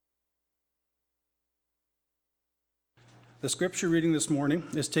The scripture reading this morning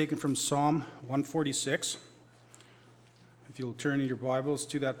is taken from Psalm 146. If you'll turn in your Bibles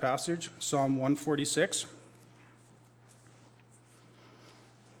to that passage, Psalm 146.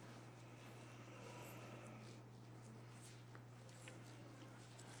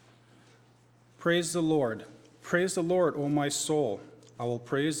 Praise the Lord. Praise the Lord, O my soul. I will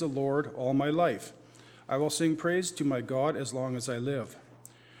praise the Lord all my life. I will sing praise to my God as long as I live.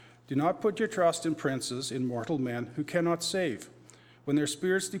 Do not put your trust in princes, in mortal men who cannot save. When their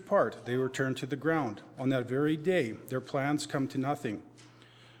spirits depart, they return to the ground. On that very day, their plans come to nothing.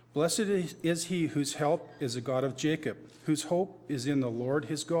 Blessed is he whose help is the God of Jacob, whose hope is in the Lord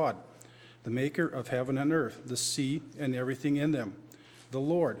his God, the maker of heaven and earth, the sea and everything in them. The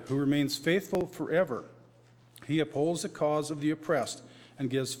Lord, who remains faithful forever. He upholds the cause of the oppressed and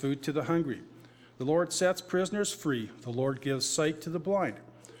gives food to the hungry. The Lord sets prisoners free. The Lord gives sight to the blind.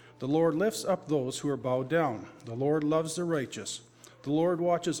 The Lord lifts up those who are bowed down. The Lord loves the righteous. The Lord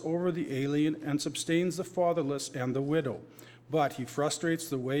watches over the alien and sustains the fatherless and the widow, but he frustrates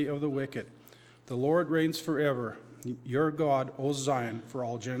the way of the wicked. The Lord reigns forever. Your God, O Zion, for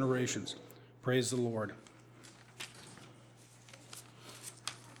all generations. Praise the Lord.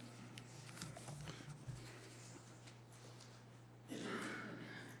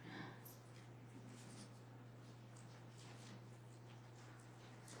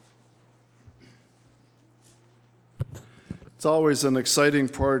 It's always an exciting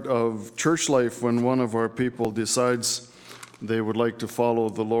part of church life when one of our people decides they would like to follow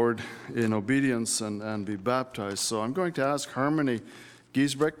the Lord in obedience and be baptized. So I'm going to ask Harmony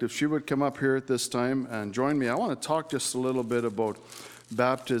Giesbrecht if she would come up here at this time and join me. I want to talk just a little bit about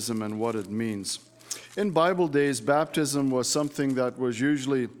baptism and what it means. In Bible days, baptism was something that was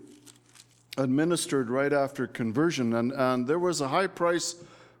usually administered right after conversion, and there was a high price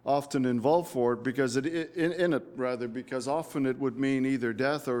often involved for it because because often it would mean either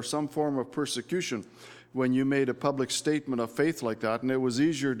death or some form of persecution when you made a public statement of faith like that. And it was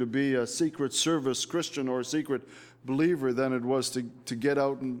easier to be a secret service Christian or a secret believer than it was to get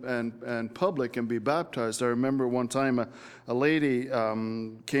out and public and be baptized. I remember one time a lady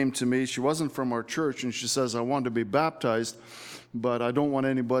came to me. She wasn't from our church, and she says, I want to be baptized, but I don't want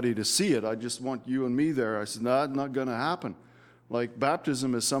anybody to see it. I just want you and me there. I said, no, that's not going to happen. Like,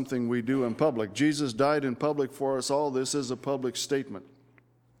 baptism is something we do in public. Jesus died in public for us all. This is a public statement.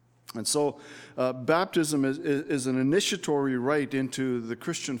 And so baptism is an initiatory rite into the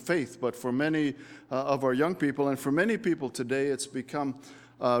Christian faith. But for many of our young people, and for many people today, it's become,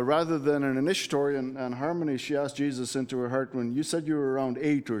 rather than an initiatory, and Harmony, she asked Jesus into her heart when you said you were around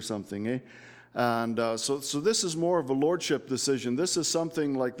 8 or something, eh? And so this is more of a lordship decision. This is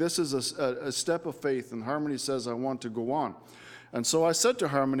something like, this is a step of faith. And Harmony says, I want to go on. And so I said to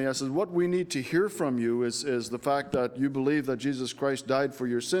Harmony, I said, what we need to hear from you is the fact that you believe that Jesus Christ died for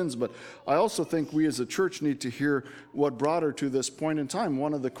your sins, but I also think we as a church need to hear what brought her to this point in time.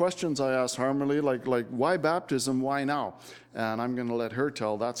 One of the questions I asked Harmony, like why baptism, why now? And I'm going to let her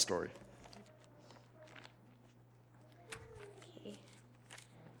tell that story. Okay.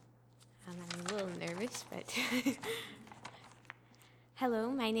 I'm a little nervous, but... Hello,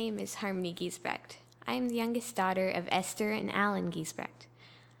 my name is Harmony Giesbrecht. I am the youngest daughter of Esther and Alan Giesbrecht.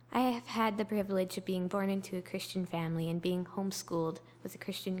 I have had the privilege of being born into a Christian family and being homeschooled with a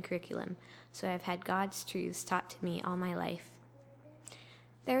Christian curriculum, so I've had God's truths taught to me all my life.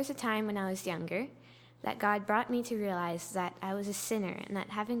 There was a time when I was younger that God brought me to realize that I was a sinner and that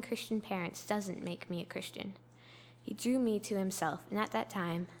having Christian parents doesn't make me a Christian. He drew me to himself, and at that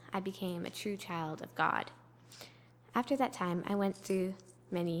time, I became a true child of God. After that time, I went through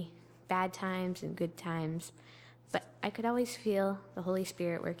many bad times and good times, but I could always feel the Holy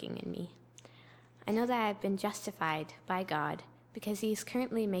Spirit working in me. I know that I have been justified by God because He is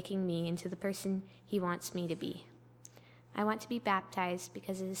currently making me into the person He wants me to be. I want to be baptized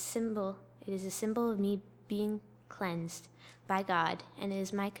because it is a symbol of me being cleansed by God, and it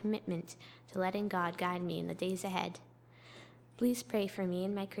is my commitment to letting God guide me in the days ahead. Please pray for me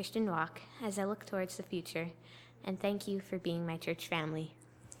in my Christian walk as I look towards the future, and thank you for being my church family.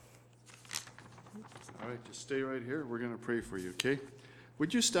 All right, just stay right here. We're going to pray for you, okay?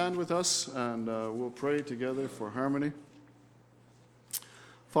 Would you stand with us and we'll pray together for Harmony?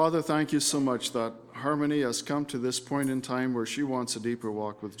 Father, thank you so much that Harmony has come to this point in time where she wants a deeper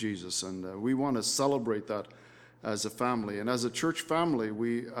walk with Jesus, and we want to celebrate that as a family. And as a church family,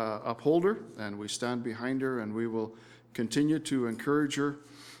 we uphold her and we stand behind her, and we will continue to encourage her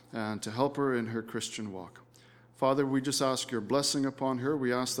and to help her in her Christian walk. Father, we just ask your blessing upon her.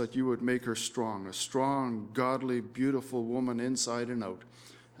 We ask that you would make her strong, a strong, godly, beautiful woman inside and out.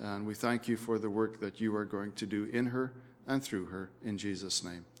 And we thank you for the work that you are going to do in her and through her. In Jesus'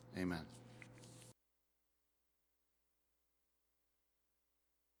 name, amen.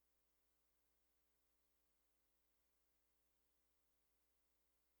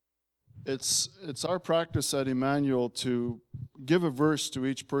 It's our practice at Emmanuel to give a verse to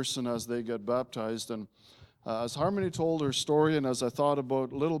each person as they get baptized. And as Harmony told her story, and as I thought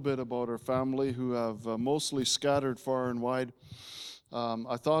about a little bit about her family who have mostly scattered far and wide,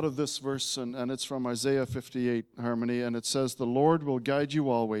 I thought of this verse, and it's from Isaiah 58, Harmony, and it says, "The Lord will guide you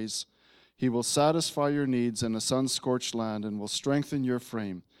always. He will satisfy your needs in a sun-scorched land and will strengthen your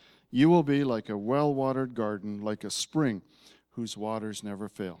frame. You will be like a well-watered garden, like a spring whose waters never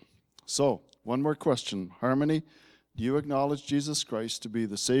fail." So, one more question. Harmony, do you acknowledge Jesus Christ to be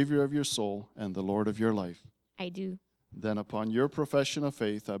the Savior of your soul and the Lord of your life? I do. Then upon your profession of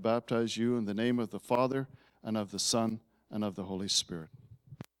faith, I baptize you in the name of the Father, and of the Son, and of the Holy Spirit.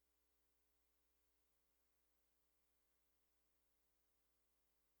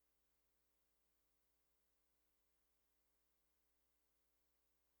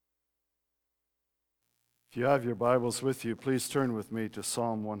 If you have your Bibles with you, please turn with me to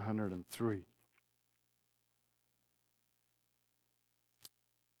Psalm 103.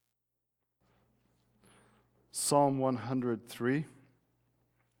 Psalm 103.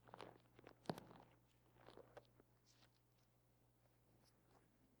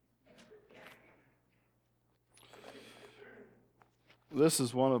 This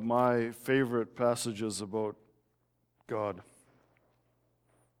is one of my favorite passages about God,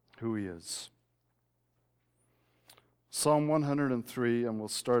 who He is. Psalm 103, and we'll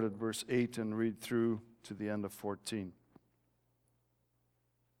start at verse 8 and read through to the end of 14.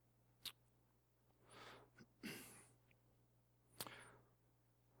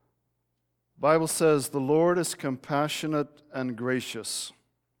 Bible says, "The Lord is compassionate and gracious,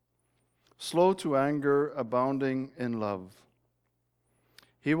 slow to anger, abounding in love.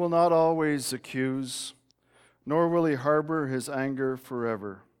 He will not always accuse, nor will He harbor His anger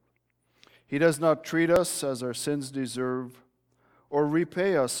forever. He does not treat us as our sins deserve, or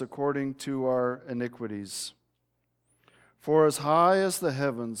repay us according to our iniquities. For as high as the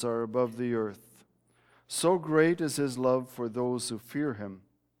heavens are above the earth, so great is His love for those who fear Him.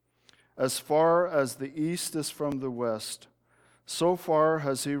 As far as the east is from the west, so far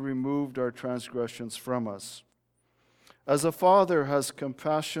has He removed our transgressions from us. As a father has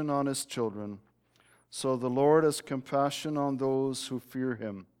compassion on his children, so the Lord has compassion on those who fear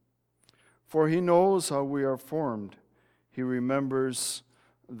Him. For He knows how we are formed. He remembers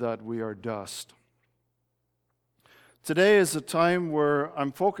that we are dust." Today is a time where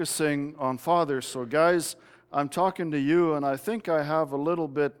I'm focusing on fathers. So guys, I'm talking to you, and I think I have a little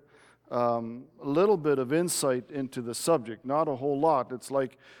bit of insight into the subject. Not a whole lot. It's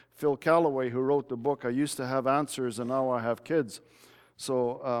like Phil Callaway, who wrote the book, "I used to have answers and now I have kids."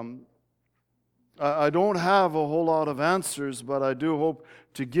 So I don't have a whole lot of answers, but I do hope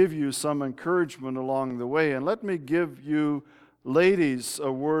to give you some encouragement along the way. And let me give you, ladies,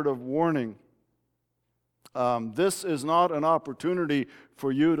 a word of warning. This is not an opportunity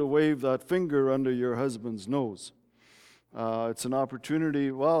for you to wave that finger under your husband's nose. It's an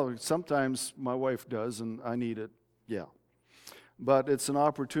opportunity, well, sometimes my wife does, and I need it, yeah. But it's an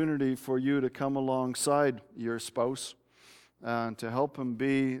opportunity for you to come alongside your spouse and to help him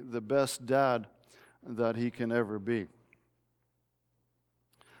be the best dad that he can ever be.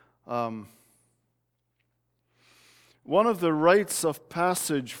 One of the rites of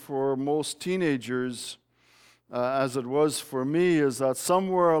passage for most teenagers, as it was for me, is that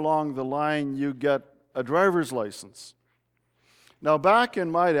somewhere along the line you get a driver's license. Now, back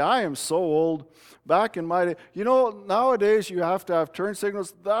in my day, I am so old. Back in my day, nowadays you have to have turn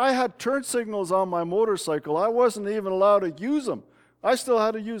signals. I had turn signals on my motorcycle. I wasn't even allowed to use them. I still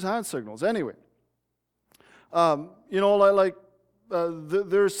had to use hand signals. Anyway,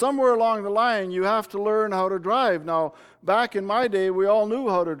 there's somewhere along the line you have to learn how to drive. Now, back in my day, we all knew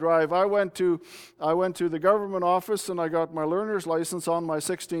how to drive. I went to the government office and I got my learner's license on my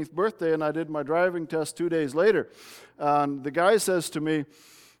 16th birthday, and I did my driving test 2 days later. And the guy says to me,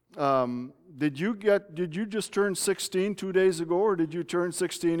 did you just turn 16 2 days ago, or did you turn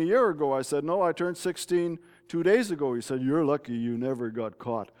 16 a year ago? I said, no, I turned 16 2 days ago. He said, you're lucky you never got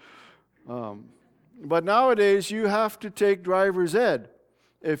caught. But nowadays, you have to take driver's ed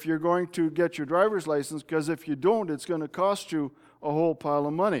if you're going to get your driver's license, because if you don't, it's going to cost you a whole pile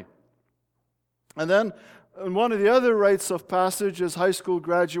of money. And then one of the other rites of passage is high school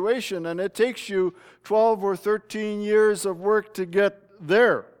graduation, and it takes you 12 or 13 years of work to get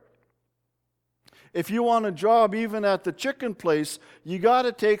there. If you want a job even at the chicken place, you got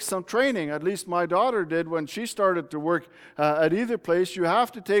to take some training. At least my daughter did when she started to work at either place. You have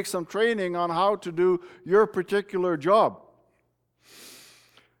to take some training on how to do your particular job.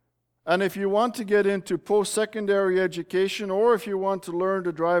 And if you want to get into post-secondary education, or if you want to learn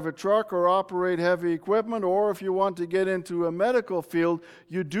to drive a truck or operate heavy equipment, or if you want to get into a medical field,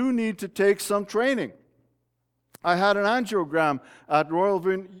 you do need to take some training. I had an angiogram at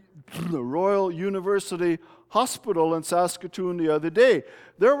Royal University Hospital in Saskatoon the other day.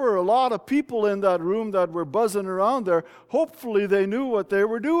 There were a lot of people in that room that were buzzing around there. Hopefully they knew what they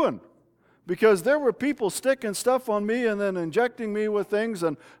were doing, because there were people sticking stuff on me and then injecting me with things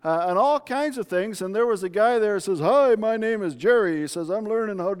and all kinds of things. And there was a guy there who says, "Hi, my name is Jerry." He says, "I'm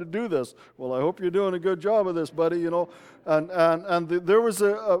learning how to do this." Well, I hope you're doing a good job of this, buddy, you know. There was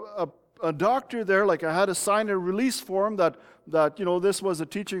a doctor there, like I had to sign a release form that you know, this was a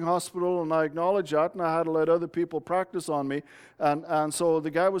teaching hospital, and I acknowledge that, and I had to let other people practice on me. And so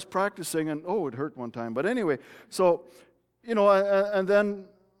the guy was practicing, and it hurt one time. But anyway, so, you know, and then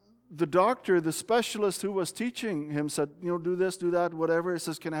the doctor, the specialist who was teaching him said, you know, do this, do that, whatever. He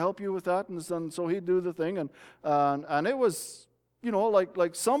says, "Can I help you with that?" And so he'd do the thing. And it was, you know,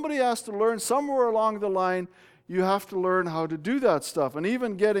 like somebody has to learn somewhere along the line. You have to learn how to do that stuff. And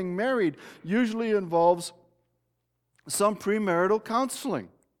even getting married usually involves some premarital counseling.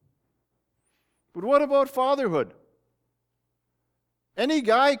 But what about fatherhood? Any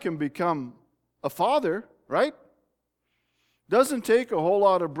guy can become a father, right? Doesn't take a whole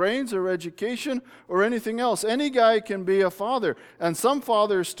lot of brains or education or anything else. Any guy can be a father. And some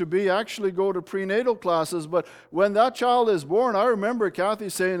fathers-to-be actually go to prenatal classes, but when that child is born, I remember Kathy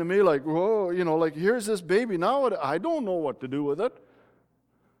saying to me, like, "Whoa, you know, like, here's this baby. Now I don't know what to do with it."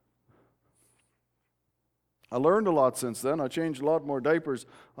 I learned a lot since then. I changed a lot more diapers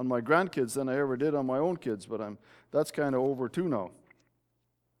on my grandkids than I ever did on my own kids, but that's kind of over too now.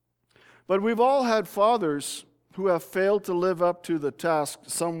 But we've all had fathers who have failed to live up to the task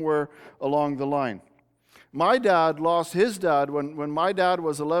somewhere along the line. My dad lost his dad when my dad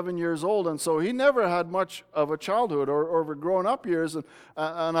was 11 years old, and so he never had much of a childhood or of grown up years, and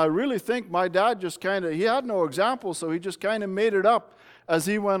I really think my dad just he had no example, so he just kind of made it up as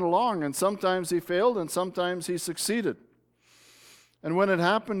he went along, and sometimes he failed and sometimes he succeeded. And when it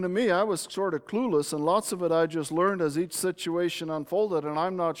happened to me, I was sort of clueless, and lots of it I just learned as each situation unfolded, and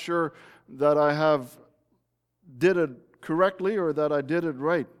I'm not sure that I did it correctly or that I did it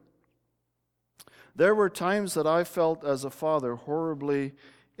right. There were times that I felt as a father horribly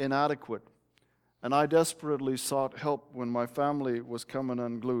inadequate, and I desperately sought help when my family was coming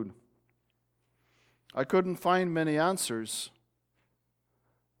unglued. I couldn't find many answers,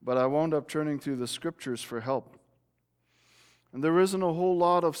 but I wound up turning to the Scriptures for help. And there isn't a whole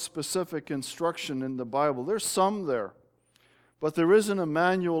lot of specific instruction in the Bible. There's some there, but there isn't a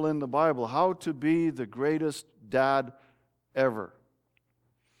manual in the Bible how to be the greatest dad ever.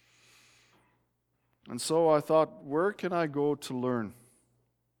 And so I thought, where can I go to learn?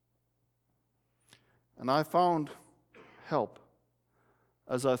 And I found help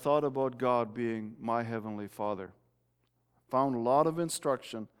as I thought about God being my Heavenly Father. I found a lot of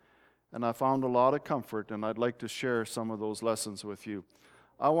instruction, and I found a lot of comfort, and I'd like to share some of those lessons with you.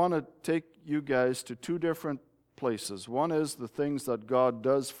 I want to take you guys to two different places. One is the things that God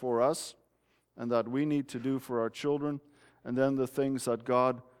does for us and that we need to do for our children, and then the things that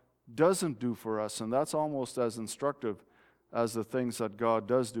God doesn't do for us, and that's almost as instructive as the things that God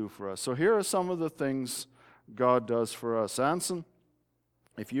does do for us. So here are some of the things God does for us. Anson,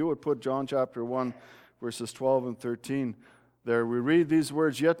 if you would put John chapter 1, verses 12 and 13 there, we read these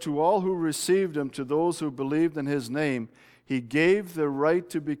words, "Yet to all who received him, to those who believed in his name, he gave the right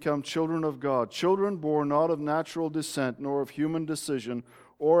to become children of God, children born not of natural descent, nor of human decision,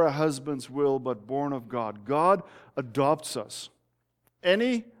 or a husband's will, but born of God." God adopts us.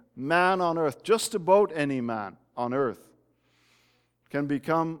 Any man on earth, just about any man on earth, can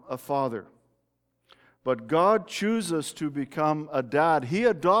become a father. But God chooses to become a dad. He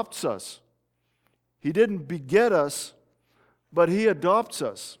adopts us. He didn't beget us, but He adopts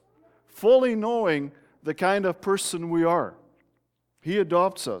us, fully knowing the kind of person we are. He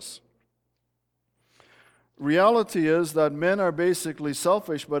adopts us. Reality is that men are basically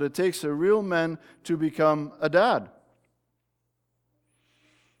selfish, but it takes a real man to become a dad.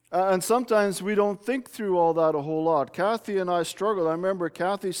 And sometimes we don't think through all that a whole lot. Kathy and I struggled. I remember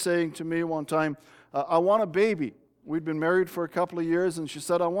Kathy saying to me one time, "I want a baby." We'd been married for a couple of years, and she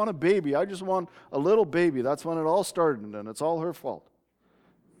said, "I want a baby. I just want a little baby." That's when it all started, and it's all her fault.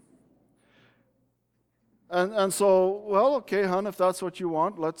 And so, well, okay, hon, if that's what you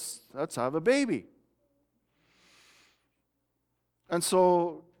want, let's have a baby. And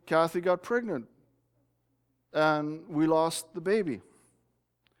so Kathy got pregnant, and we lost the baby.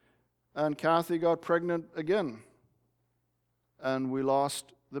 And Kathy got pregnant again, and we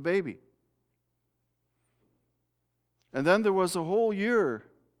lost the baby. And then there was a whole year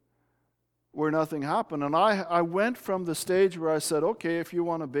where nothing happened. And I went from the stage where I said, okay, if you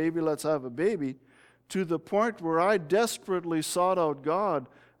want a baby, let's have a baby, to the point where I desperately sought out God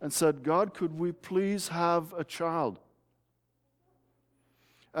and said, God, could we please have a child?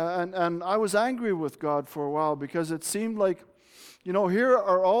 And I was angry with God for a while because it seemed like, here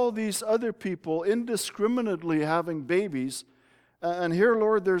are all these other people indiscriminately having babies. And here,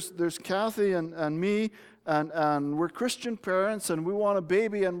 Lord, there's Kathy and me, and we're Christian parents, and we want a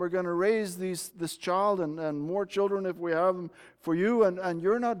baby, and we're going to raise this child and more children if we have them for you, and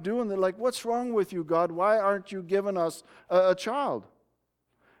you're not doing it. Like, what's wrong with you, God? Why aren't you giving us a child?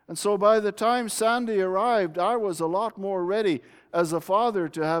 And so by the time Sandy arrived, I was a lot more ready as a father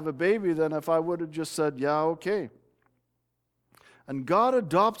to have a baby than if I would have just said, yeah, okay. And God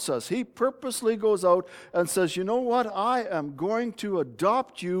adopts us. He purposely goes out and says, you know what? I am going to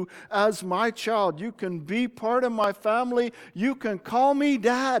adopt you as my child. You can be part of my family. You can call me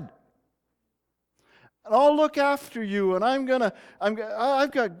Dad. And I'll look after you, and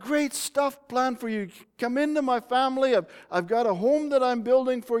I've got great stuff planned for you. Come into my family. I've got a home that I'm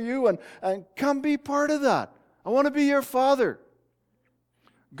building for you, and come be part of that. I want to be your father.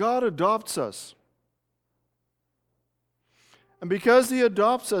 God adopts us. And because He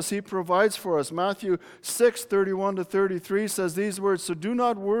adopts us, He provides for us. Matthew 6:31-33 says these words, so do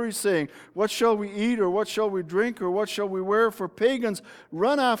not worry, saying, what shall we eat, or what shall we drink, or what shall we wear? For pagans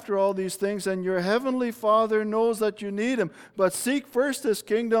run after all these things, and your heavenly Father knows that you need Him. But seek first His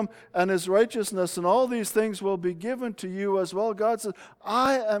kingdom and His righteousness, and all these things will be given to you as well. God says,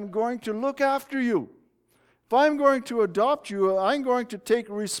 I am going to look after you. If I'm going to adopt you, I'm going to take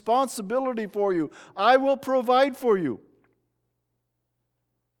responsibility for you. I will provide for you.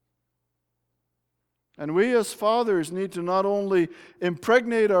 And we as fathers need to not only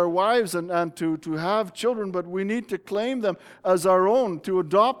impregnate our wives and to have children, but we need to claim them as our own, to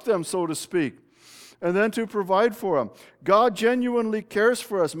adopt them, so to speak, and then to provide for them. God genuinely cares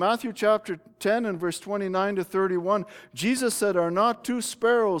for us. Matthew chapter 10 and verse 29-31, Jesus said, are not 2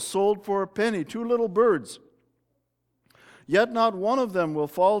 sparrows sold for a penny, 2 little birds? Yet not one of them will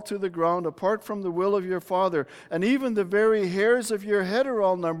fall to the ground apart from the will of your Father. And even the very hairs of your head are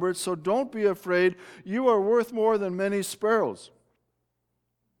all numbered, so don't be afraid. You are worth more than many sparrows.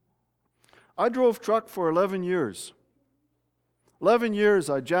 I drove truck for 11 years. 11 years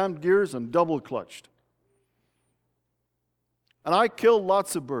I jammed gears and double clutched. And I killed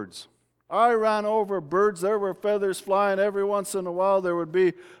lots of birds. I ran over birds. There were feathers flying. Every once in a while there would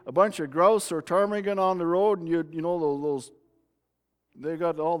be a bunch of grouse or ptarmigan on the road, and those they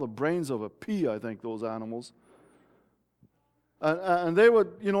got all the brains of a pea, I think, those animals. And they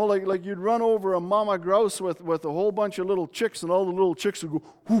would, like you'd run over a mama grouse with a whole bunch of little chicks, and all the little chicks would go,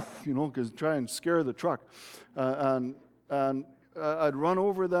 whoof, because try and scare the truck. And I'd run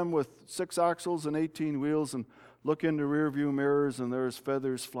over them with 6 axles and 18 wheels and look in the rear view mirrors, and there's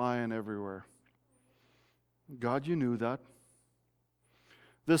feathers flying everywhere. God, you knew that.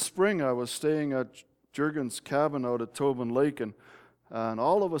 This spring I was staying at Jurgen's cabin out at Tobin Lake, and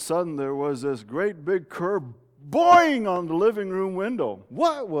all of a sudden there was this great big curb boing on the living room window.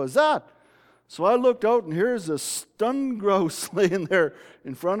 What was that? So I looked out, and here's a stunned grouse laying there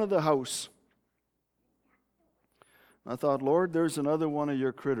in front of the house. I thought, Lord, there's another one of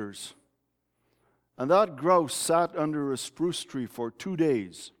your critters. And that grouse sat under a spruce tree for 2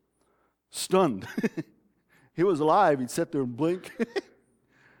 days, stunned. He was alive. He'd sit there and blink.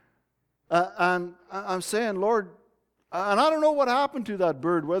 And I'm saying, Lord, and I don't know what happened to that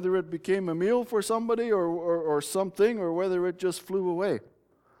bird, whether it became a meal for somebody or something, or whether it just flew away.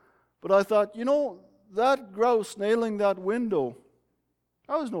 But I thought, that grouse nailing that window,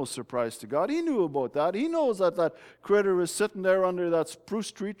 that was no surprise to God. He knew about that. He knows that critter is sitting there under that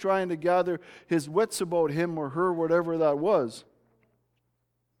spruce tree trying to gather his wits about him or her, whatever that was.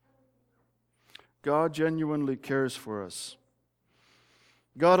 God genuinely cares for us.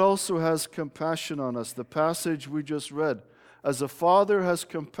 God also has compassion on us. The passage we just read. As a father has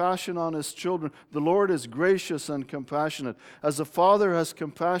compassion on his children, the Lord is gracious and compassionate. As a father has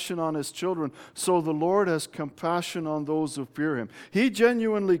compassion on his children, so the Lord has compassion on those who fear him. He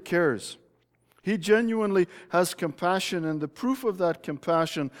genuinely cares. He genuinely has compassion, and the proof of that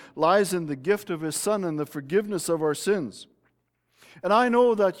compassion lies in the gift of his Son and the forgiveness of our sins. And I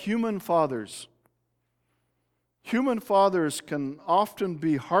know that human fathers can often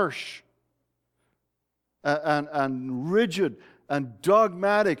be harsh and rigid and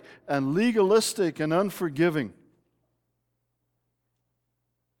dogmatic and legalistic and unforgiving.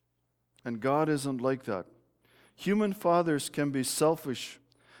 And God isn't like that. Human fathers can be selfish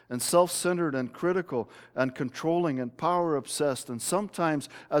and self-centered and critical and controlling and power-obsessed. And sometimes,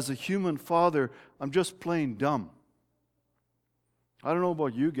 as a human father, I'm just plain dumb. I don't know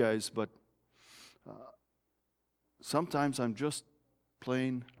about you guys, but sometimes I'm just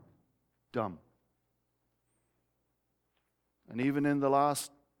plain dumb. And even in the last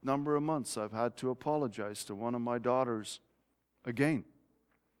number of months, I've had to apologize to one of my daughters again.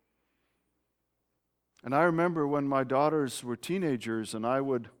 And I remember when my daughters were teenagers and I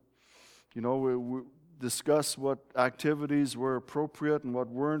would, we discuss what activities were appropriate and what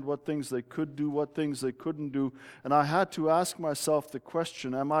weren't, what things they could do, what things they couldn't do. And I had to ask myself the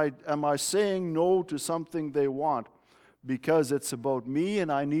question, am I saying no to something they want because it's about me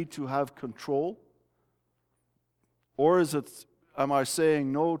and I need to have control? Or am I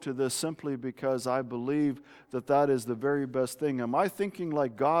saying no to this simply because I believe that that is the very best thing? Am I thinking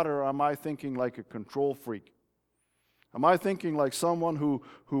like God, or am I thinking like a control freak? Am I thinking like someone who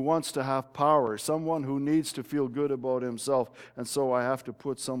wants to have power, someone who needs to feel good about himself, and so I have to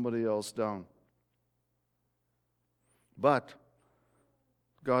put somebody else down? But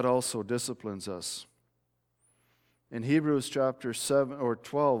God also disciplines us. In Hebrews chapter 7 or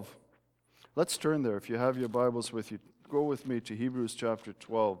 12, let's turn there. If you have your Bibles with you, go with me to Hebrews chapter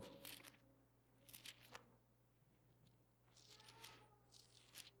 12.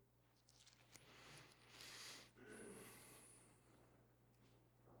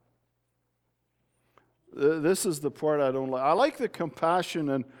 This is the part I don't like. I like the compassion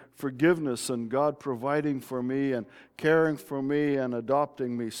and forgiveness and God providing for me and caring for me and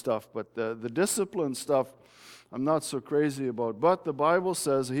adopting me stuff. But the discipline stuff, I'm not so crazy about. But the Bible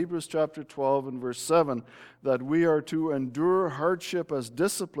says, Hebrews chapter 12 and verse 7, that we are to endure hardship as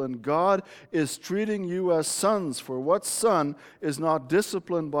discipline. God is treating you as sons, for what son is not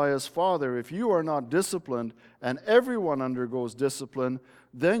disciplined by his father? If you are not disciplined, and everyone undergoes discipline,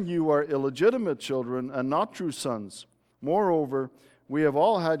 then you are illegitimate children and not true sons. Moreover, we have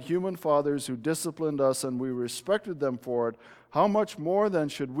all had human fathers who disciplined us, and we respected them for it. How much more then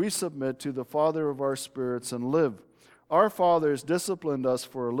should we submit to the Father of our spirits and live? Our fathers disciplined us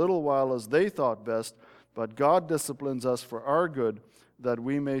for a little while as they thought best, but God disciplines us for our good, that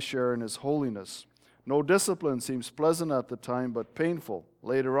we may share in his holiness. No discipline seems pleasant at the time, but painful.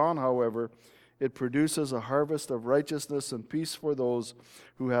 Later on, however, it produces a harvest of righteousness and peace for those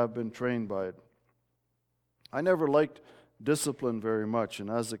who have been trained by it. I never liked discipline very much, and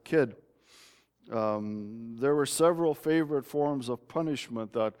as a kid, there were several favorite forms of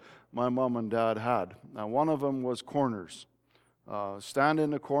punishment that my mom and dad had. Now, one of them was corners. Stand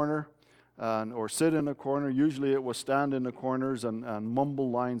in a corner or sit in a corner. Usually it was stand in the corners and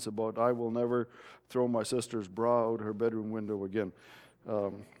mumble lines about, I will never throw my sister's bra out her bedroom window again.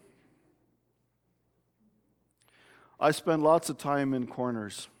 I spent lots of time in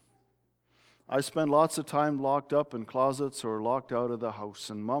corners. I spent lots of time locked up in closets or locked out of the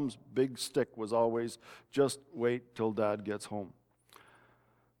house. And Mom's big stick was always, just wait till Dad gets home.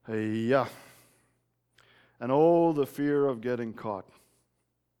 Hey, yeah. And oh, the fear of getting caught.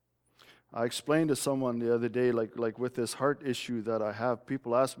 I explained to someone the other day, like with this heart issue that I have,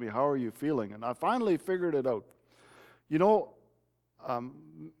 people ask me, how are you feeling? And I finally figured it out.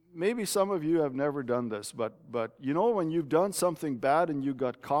 Maybe some of you have never done this, but when you've done something bad and you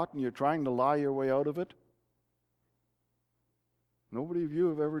got caught and you're trying to lie your way out of it? Nobody of you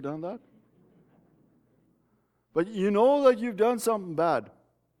have ever done that? But you know that you've done something bad.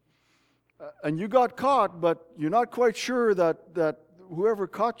 And you got caught, but you're not quite sure that whoever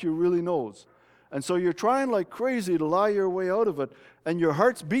caught you really knows. And so you're trying like crazy to lie your way out of it, and your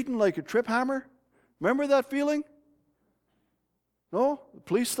heart's beating like a trip hammer. Remember that feeling? No? The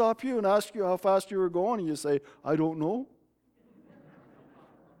police stop you and ask you how fast you were going, and you say, I don't know.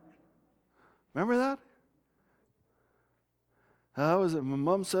 Remember that? How was it? My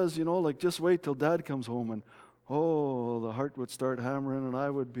mom says, just wait till Dad comes home, and the heart would start hammering, and I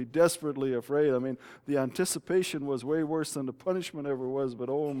would be desperately afraid. I mean, the anticipation was way worse than the punishment ever was, but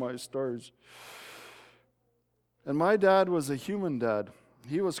oh my stars. And my dad was a human dad.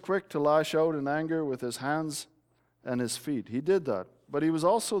 He was quick to lash out in anger with his hands and his feet. He did that. But he was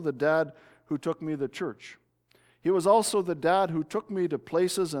also the dad who took me to church. He was also the dad who took me to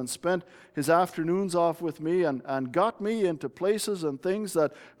places and spent his afternoons off with me and got me into places and things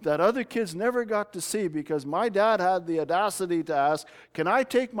that other kids never got to see, because my dad had the audacity to ask, can I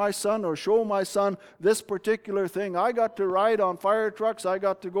take my son or show my son this particular thing? I got to ride on fire trucks. I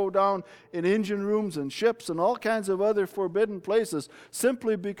got to go down in engine rooms and ships and all kinds of other forbidden places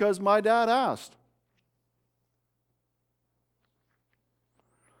simply because my dad asked.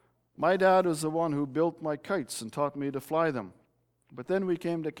 My dad was the one who built my kites and taught me to fly them. But then we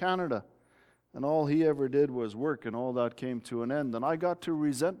came to Canada, and all he ever did was work, and all that came to an end. And I got to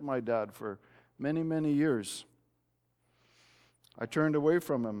resent my dad for many, many years. I turned away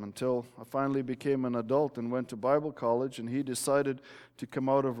from him until I finally became an adult and went to Bible college, and he decided to come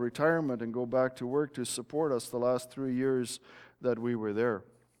out of retirement and go back to work to support us the last 3 years that we were there.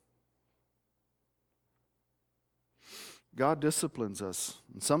 God disciplines us,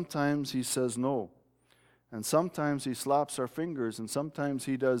 and sometimes He says no, and sometimes He slaps our fingers, and sometimes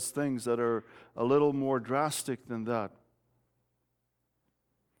He does things that are a little more drastic than that.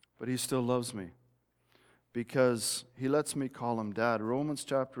 But He still loves me because He lets me call Him Dad. Romans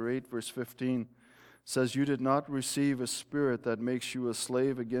chapter 8, verse 15 says, "You did not receive a spirit that makes you a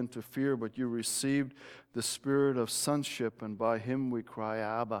slave again to fear, but you received the spirit of sonship, and by Him we cry,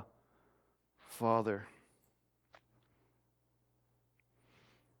 Abba, Father."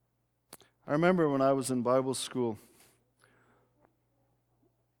 I remember when I was in Bible school,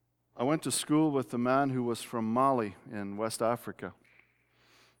 I went to school with a man who was from Mali in West Africa.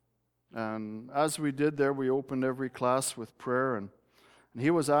 And as we did there, we opened every class with prayer, and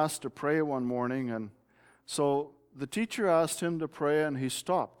he was asked to pray one morning, and so the teacher asked him to pray, and he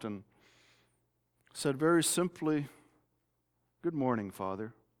stopped and said very simply, "Good morning,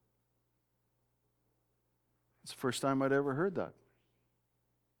 Father." It's the first time I'd ever heard that.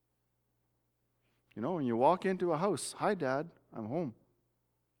 You know, when you walk into a house, "Hi, Dad, I'm home."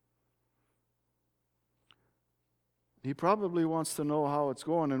 He probably wants to know how it's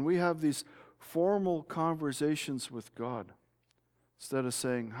going, and we have these formal conversations with God instead of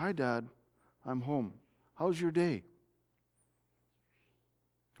saying, "Hi, Dad, I'm home. How's your day?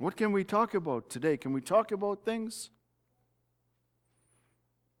 What can we talk about today? Can we talk about things?"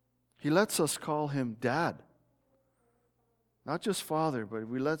 He lets us call Him Dad. Not just Father, but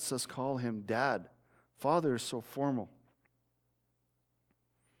He lets us call Him Dad. Father is so formal.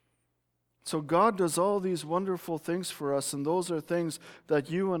 So God does all these wonderful things for us, and those are things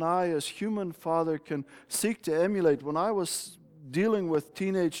that you and I as human father can seek to emulate. When I was dealing with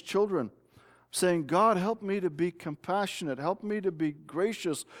teenage children, saying, "God, help me to be compassionate, help me to be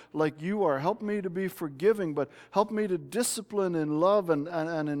gracious like you are, help me to be forgiving, but help me to discipline in love and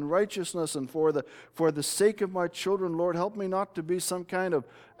in righteousness, and for the sake of my children, Lord, help me not to be some kind of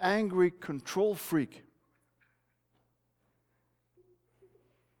angry control freak."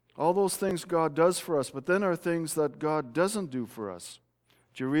 All those things God does for us, but then are things that God doesn't do for us.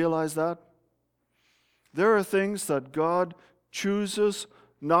 Do you realize that? There are things that God chooses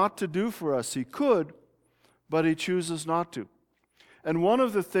not to do for us. He could, but He chooses not to. And one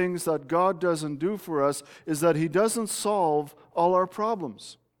of the things that God doesn't do for us is that He doesn't solve all our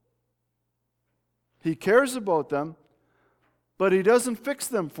problems. He cares about them, but He doesn't fix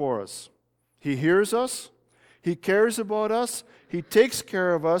them for us. He hears us, He cares about us, He takes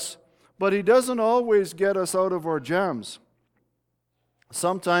care of us, but He doesn't always get us out of our jams.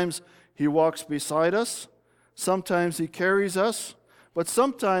 Sometimes He walks beside us, sometimes He carries us, but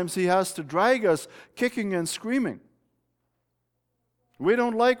sometimes He has to drag us kicking and screaming. We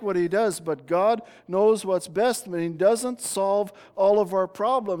don't like what He does, but God knows what's best, and He doesn't solve all of our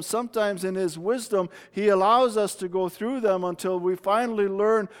problems. Sometimes in His wisdom, He allows us to go through them until we finally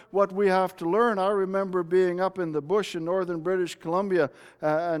learn what we have to learn. I remember being up in the bush in northern British Columbia,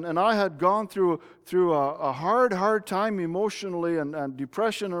 and I had gone through a hard time emotionally, and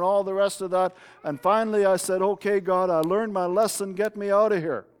depression and all the rest of that. And finally I said, "Okay, God, I learned my lesson. Get me out of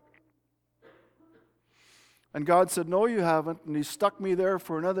here." And God said, "No, you haven't." And He stuck me there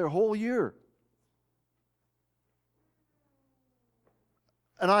for another whole year.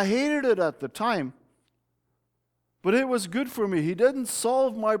 And I hated it at the time, but it was good for me. He didn't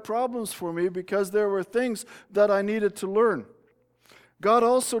solve my problems for me because there were things that I needed to learn. God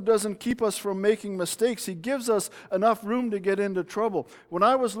also doesn't keep us from making mistakes. He gives us enough room to get into trouble. When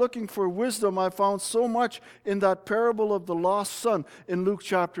I was looking for wisdom, I found so much in that parable of the lost son in Luke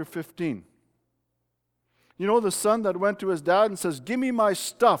chapter 15. You know, the son that went to his dad and says, "Give me my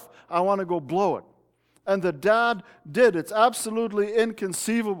stuff, I want to go blow it." And the dad did. It's absolutely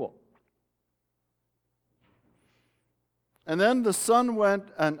inconceivable. And then the son went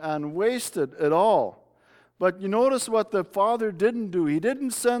and wasted it all. But you notice what the Father didn't do. He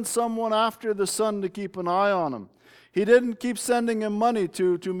didn't send someone after the Son to keep an eye on him. He didn't keep sending him money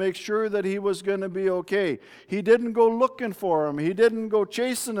to make sure that he was going to be okay. He didn't go looking for him. He didn't go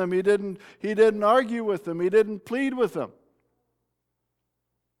chasing him. He didn't argue with him. He didn't plead with him.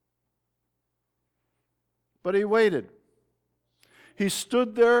 But he waited. He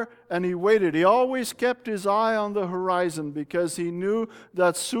stood there and he waited. He always kept his eye on the horizon because he knew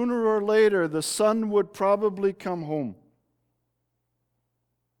that sooner or later the Son would probably come home.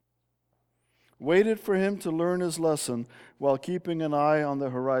 Waited for him to learn his lesson while keeping an eye on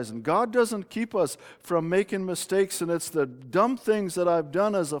the horizon. God doesn't keep us from making mistakes, and it's the dumb things that I've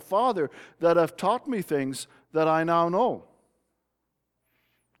done as a father that have taught me things that I now know.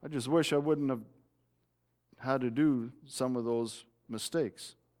 I just wish I wouldn't have had to do some of those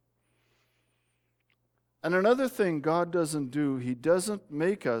mistakes. And another thing God doesn't do, He doesn't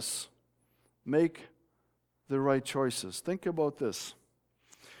make us make the right choices. Think about this.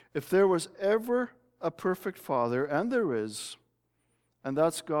 If there was ever a perfect Father, and there is, and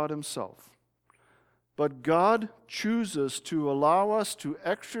that's God Himself, but God chooses to allow us to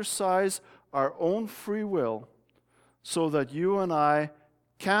exercise our own free will so that you and I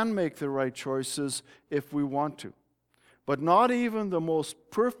can make the right choices if we want to. But not even the most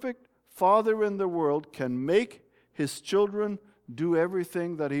perfect father in the world can make his children do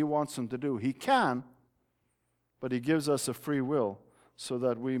everything that he wants them to do. He can, but He gives us a free will so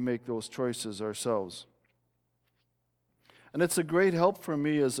that we make those choices ourselves. And it's a great help for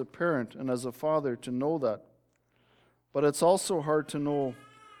me as a parent and as a father to know that. But it's also hard to know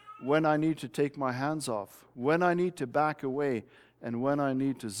when I need to take my hands off, when I need to back away, and when I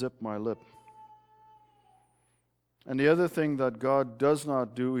need to zip my lip. And the other thing that God does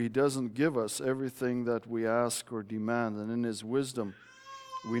not do, He doesn't give us everything that we ask or demand. And in His wisdom,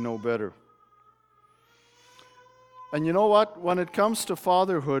 we know better. And you know what? When it comes to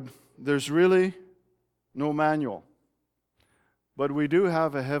fatherhood, there's really no manual. But we do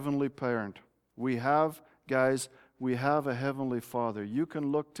have a heavenly parent. We have, guys, we have a heavenly Father. You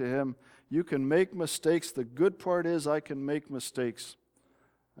can look to Him. You can make mistakes. The good part is I can make mistakes.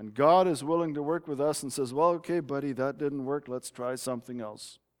 And God is willing to work with us and says, well, okay, buddy, that didn't work. Let's try something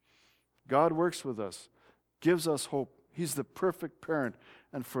else. God works with us, gives us hope. He's the perfect parent.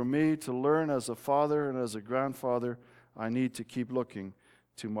 And for me to learn as a father and as a grandfather, I need to keep looking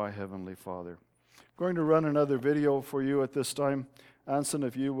to my Heavenly Father. I'm going to run another video for you at this time. Anson,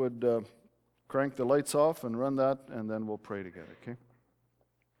 if you would crank the lights off and run that, and then we'll pray together, okay?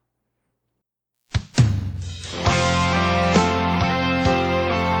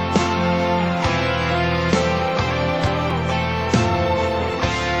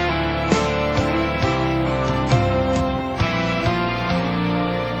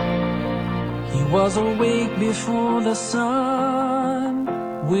 Was awake before the sun,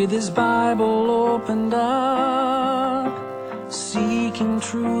 with his Bible opened up, seeking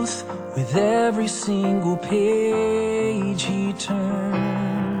truth with every single page he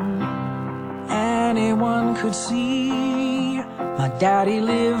turned. Anyone could see my daddy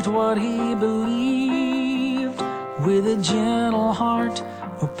lived what he believed, with a gentle heart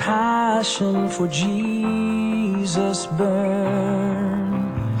where passion for Jesus burned.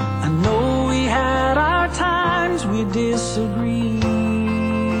 I know we had our times we disagreed,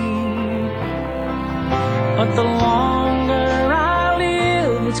 but the longer I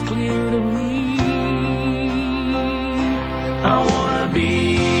live, it's clear to me I wanna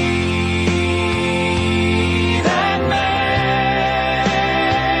be that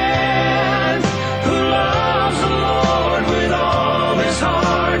man who loves the Lord with all his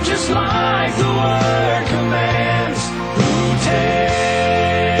heart, just like the word commands, who takes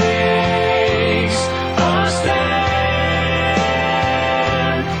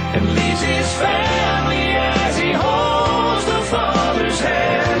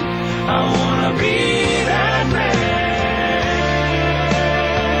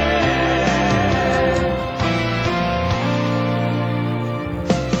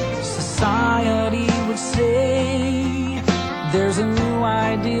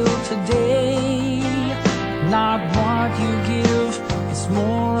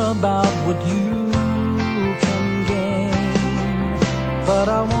about what you can gain. But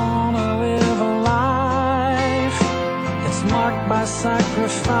I wanna live a life that's marked by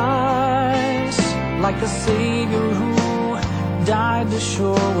sacrifice, like the Savior who died to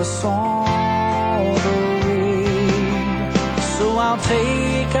show us all the way. So I'll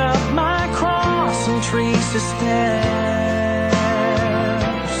take up my cross and trace His steps.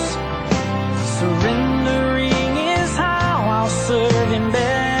 Surrendering is how I'll serve Him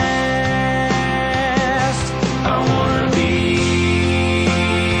best.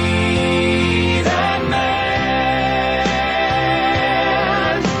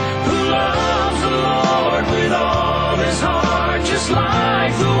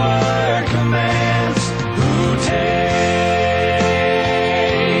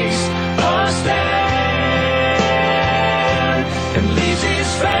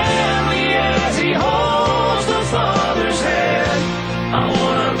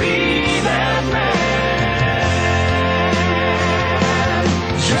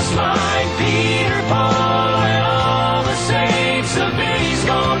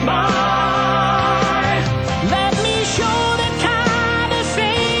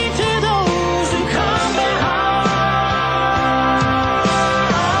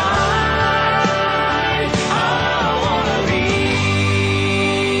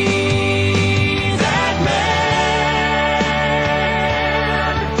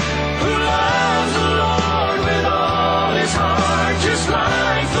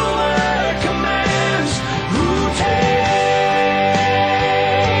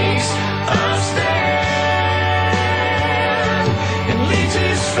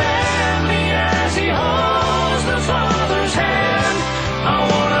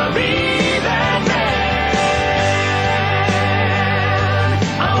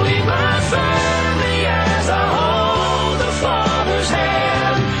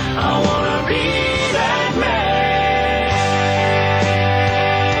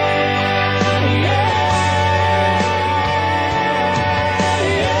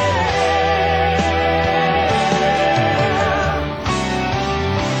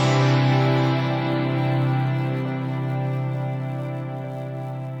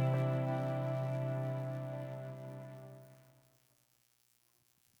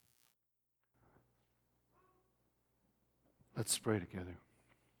 Let's pray together.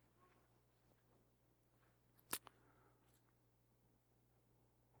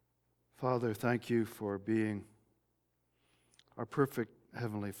 Father, thank you for being our perfect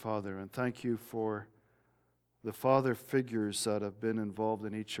Heavenly Father, and thank you for the father figures that have been involved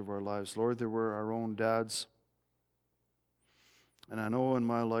in each of our lives. Lord, there were our own dads, and I know in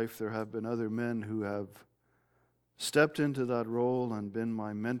my life there have been other men who have stepped into that role and been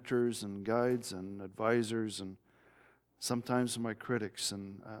my mentors and guides and advisors and sometimes my critics,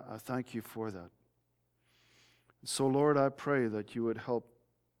 and I thank you for that. So, Lord, I pray that you would help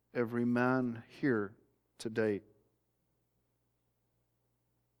every man here today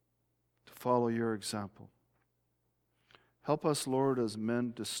to follow your example. Help us, Lord, as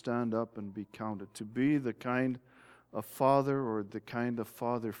men to stand up and be counted, to be the kind of father or the kind of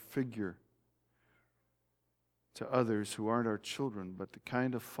father figure to others who aren't our children, but the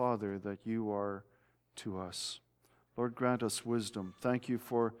kind of father that you are to us. Lord, grant us wisdom. Thank you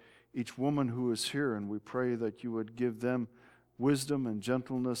for each woman who is here, and we pray that you would give them wisdom and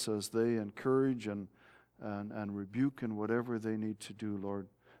gentleness as they encourage and rebuke in whatever they need to do, Lord,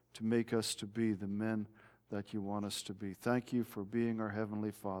 to make us to be the men that you want us to be. Thank you for being our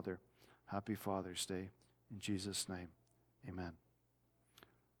Heavenly Father. Happy Father's Day. In Jesus' name, amen.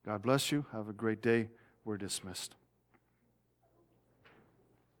 God bless you. Have a great day. We're dismissed.